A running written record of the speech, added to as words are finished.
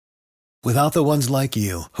Without the ones like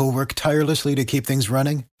you, who work tirelessly to keep things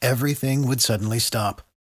running, everything would suddenly stop.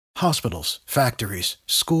 Hospitals, factories,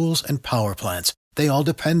 schools, and power plants, they all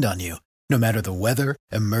depend on you. No matter the weather,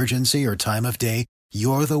 emergency, or time of day,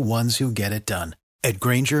 you're the ones who get it done. At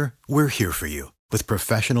Grainger, we're here for you with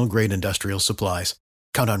professional-grade industrial supplies.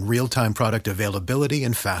 Count on real-time product availability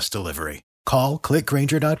and fast delivery. Call,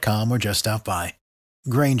 clickgrainger.com, or just stop by.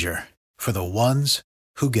 Grainger, for the ones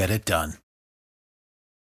who get it done.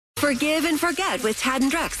 Forgive and forget with Tad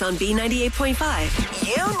and Drex on B98.5.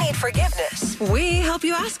 You need forgiveness. We help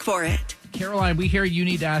you ask for it. Caroline, we hear you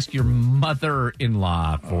need to ask your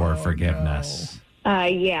mother-in-law for forgiveness. No.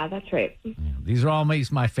 Yeah, that's right. Yeah, these are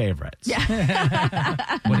always my favorites. Yeah.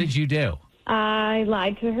 What did you do? I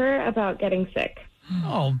lied to her about getting sick.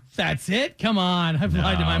 Oh, that's it? Come on. I've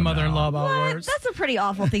lied to my mother-in-law about worse. That's a pretty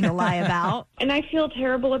awful thing to lie about. And I feel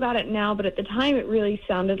terrible about it now, but at the time it really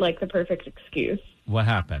sounded like the perfect excuse. What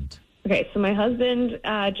happened? Okay, so my husband,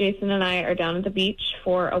 Jason, and I are down at the beach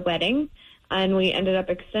for a wedding, and we ended up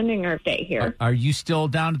extending our stay here. Are you still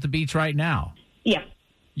down at the beach right now? Yeah.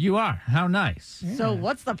 You are? How nice. Yeah. So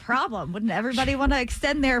what's the problem? Wouldn't everybody want to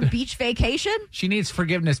extend their beach vacation? She needs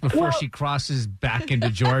forgiveness before she crosses back into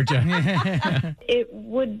Georgia. It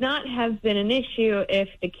would not have been an issue if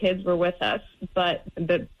the kids were with us, but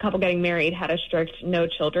the couple getting married had a strict no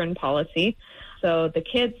children policy. So the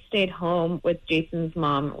kids stayed home with Jason's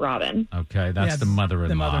mom, Robin. Okay, that's the mother-in-law.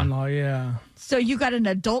 The mother-in-law, yeah. So you got an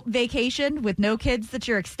adult vacation with no kids that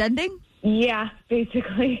you're extending? Yeah,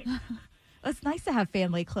 basically. It's nice to have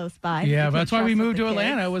family close by. Yeah, but that's why we moved to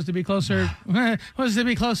Atlanta, was to be closer to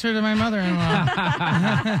my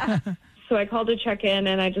mother-in-law. So I called to check in,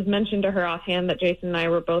 and I just mentioned to her offhand that Jason and I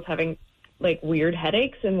were both having, weird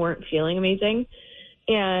headaches and weren't feeling amazing.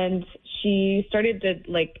 And she started to,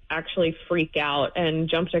 actually freak out and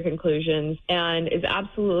jump to conclusions and is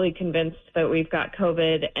absolutely convinced that we've got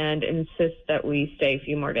COVID and insists that we stay a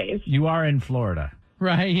few more days. You are in Florida.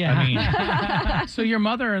 Right, yeah. So your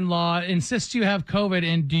mother-in-law insists you have COVID,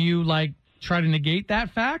 and do you, try to negate that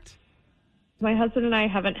fact? My husband and I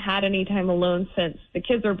haven't had any time alone since the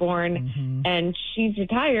kids were born, and she's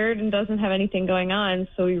retired and doesn't have anything going on,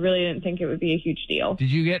 so we really didn't think it would be a huge deal. Did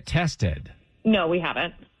you get tested? No, we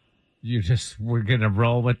haven't. We're going to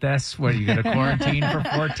roll with this? What, are you going to quarantine for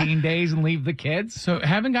 14 days and leave the kids? So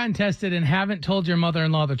haven't gotten tested and haven't told your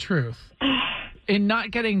mother-in-law the truth. In not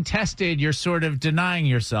getting tested, you're sort of denying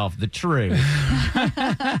yourself the truth,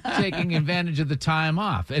 taking advantage of the time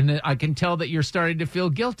off. And I can tell that you're starting to feel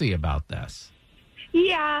guilty about this.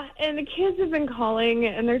 Yeah, and the kids have been calling,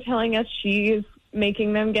 and they're telling us she's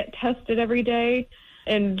making them get tested every day.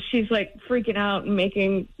 And she's freaking out and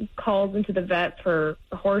making calls into the vet for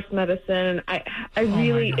horse medicine. I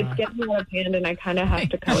really, it's getting out of hand, and I kind of have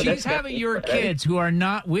to cut it. She's having your kids who are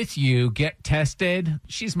not with you get tested.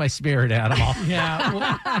 She's my spirit animal. Yeah.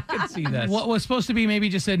 Well, I can see that. What was supposed to be maybe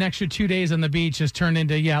just an extra 2 days on the beach has turned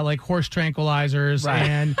into, horse tranquilizers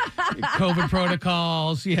and COVID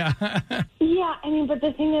protocols. Yeah. Yeah, but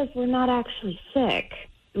the thing is, we're not actually sick.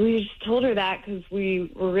 We just told her that because we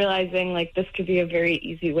were realizing this could be a very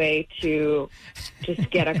easy way to just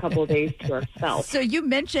get a couple of days to ourselves. So you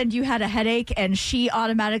mentioned you had a headache and she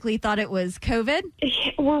automatically thought it was COVID?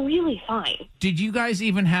 We're really fine. Did you guys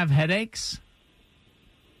even have headaches?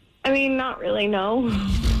 Not really, no.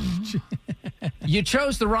 You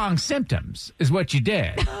chose the wrong symptoms is what you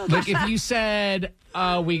did. If you said,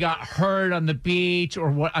 we got hurt on the beach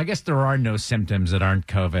or what, I guess there are no symptoms that aren't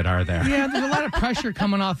COVID, are there? Yeah, there's a lot of pressure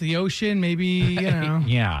coming off the ocean, maybe,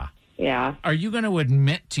 Yeah. Yeah. Are you going to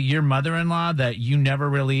admit to your mother-in-law that you never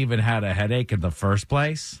really even had a headache in the first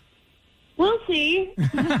place? We'll see.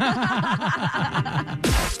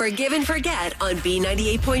 Forgive and forget on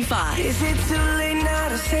B98.5. Is it too late now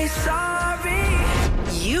to say sorry?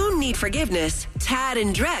 You need forgiveness. Tad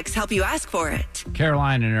and Drex help you ask for it.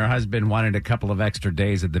 Caroline and her husband wanted a couple of extra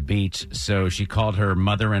days at the beach, so she called her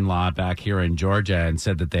mother-in-law back here in Georgia and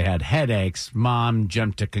said that they had headaches. Mom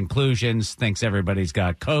jumped to conclusions, thinks everybody's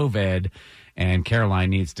got COVID, and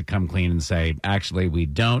Caroline needs to come clean and say, actually, we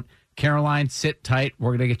don't. Caroline, sit tight.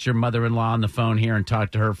 We're going to get your mother-in-law on the phone here and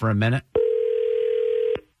talk to her for a minute.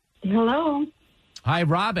 Hello. Hi,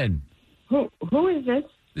 Robin. Who is this?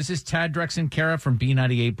 This is Tad, Drex, and Kara from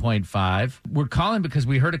B98.5. We're calling because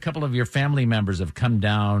we heard a couple of your family members have come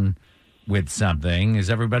down with something. Is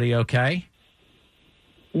everybody okay?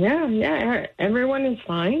 Yeah, everyone is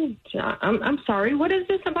fine. I'm sorry. What is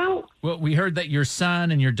this about? Well, we heard that your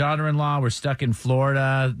son and your daughter-in-law were stuck in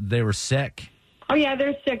Florida. They were sick. Oh, yeah,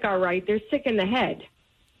 they're sick, all right. They're sick in the head.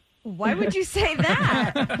 Why would you say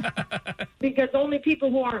that? Because only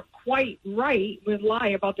people who aren't quite right would lie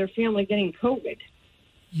about their family getting COVID.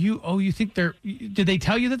 You think did they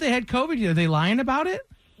tell you that they had COVID? Are they lying about it?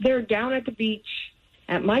 They're down at the beach,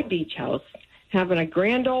 at my beach house, having a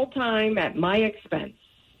grand old time at my expense.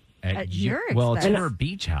 At your Well, it's expense. her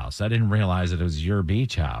beach house. I didn't realize that it was your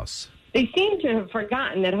beach house. They seem to have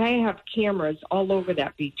forgotten that I have cameras all over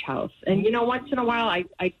that beach house. And, once in a while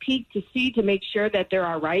I peek to see to make sure that they're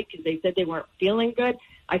all right because they said they weren't feeling good.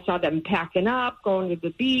 I saw them packing up, going to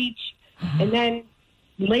the beach. And then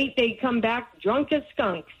late they come back drunk as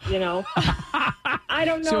skunks, I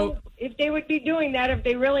don't know if they would be doing that if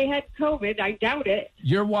they really had COVID. I doubt it.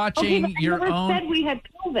 You're watching Okay, but your I never own. said we had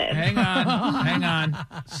COVID. Hang on.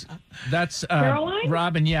 That's Caroline?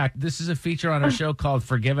 Robin. Yeah, this is a feature on our show called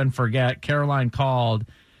Forgive and Forget. Caroline called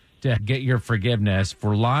to get your forgiveness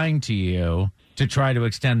for lying to you to try to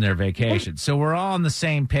extend their vacation. So we're all on the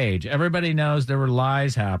same page. Everybody knows there were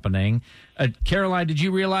lies happening. Caroline, did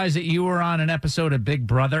you realize that you were on an episode of Big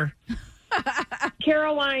Brother?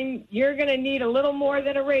 Caroline, you're going to need a little more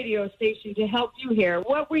than a radio station to help you here.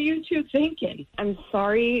 What were you two thinking? I'm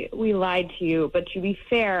sorry we lied to you, but to be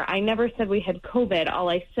fair, I never said we had COVID. All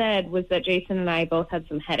I said was that Jason and I both had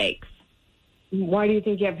some headaches. Why do you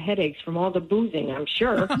think you have headaches from all the boozing? I'm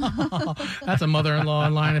sure. That's a mother-in-law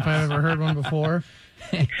in line if I've ever heard one before.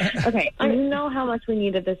 Okay, I know how much we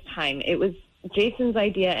needed this time. It was Jason's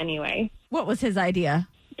idea anyway, What was his idea?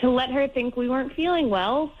 to let her think we weren't feeling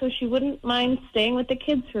well so she wouldn't mind staying with the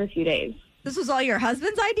kids for a few days. This was all your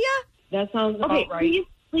husband's idea? That sounds about Okay, right.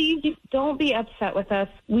 please don't be upset with us.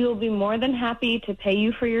 We will be more than happy to pay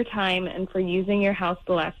you for your time and for using your house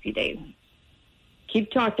the last few days. Keep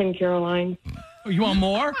talking, Caroline. Oh, you want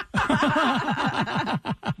more?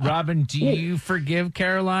 Robin, do you forgive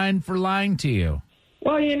Caroline for lying to you?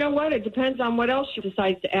 Well, you know what? It depends on what else she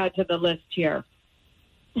decides to add to the list here.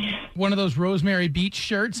 One of those Rosemary Beach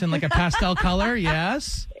shirts in like a pastel color,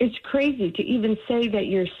 yes? It's crazy to even say that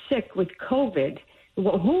you're sick with COVID.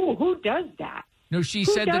 Well, who does that? No, she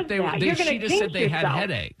Who said does that they that? were. You're gonna She just said jinx they had yourself.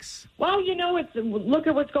 headaches. Well, look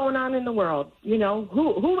at what's going on in the world.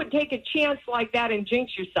 Who would take a chance like that and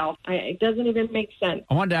jinx yourself? It doesn't even make sense.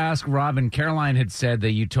 I wanted to ask Robin. Caroline had said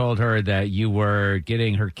that you told her that you were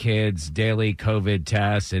getting her kids daily COVID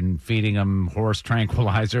tests and feeding them horse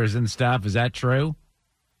tranquilizers and stuff. Is that true?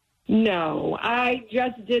 No, I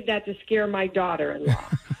just did that to scare my daughter-in-law.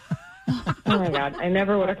 Oh, my God. I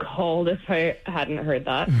never would have called if I hadn't heard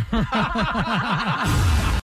that.